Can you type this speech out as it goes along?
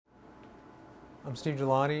I'm Steve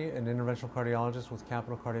Gelati, an interventional cardiologist with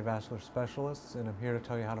Capital Cardiovascular Specialists, and I'm here to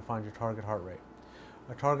tell you how to find your target heart rate.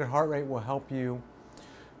 A target heart rate will help you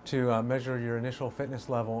to measure your initial fitness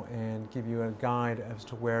level and give you a guide as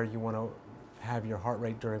to where you want to have your heart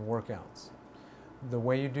rate during workouts. The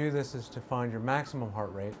way you do this is to find your maximum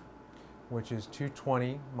heart rate, which is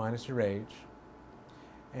 220 minus your age,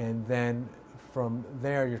 and then from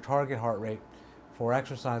there your target heart rate for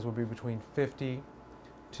exercise will be between 50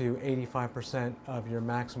 to 85% of your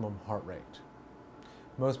maximum heart rate.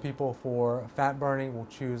 Most people for fat burning will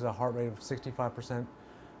choose a heart rate of 65%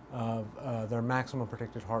 of their maximum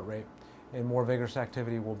predicted heart rate, and more vigorous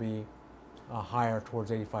activity will be higher towards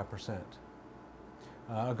 85%.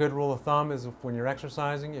 A good rule of thumb is when you're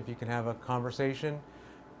exercising, if you can have a conversation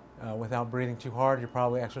without breathing too hard, you're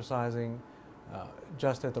probably exercising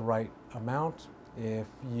just at the right amount. If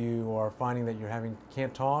you are finding that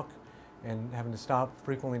can't talk and having to stop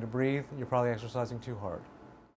frequently to breathe, you're probably exercising too hard.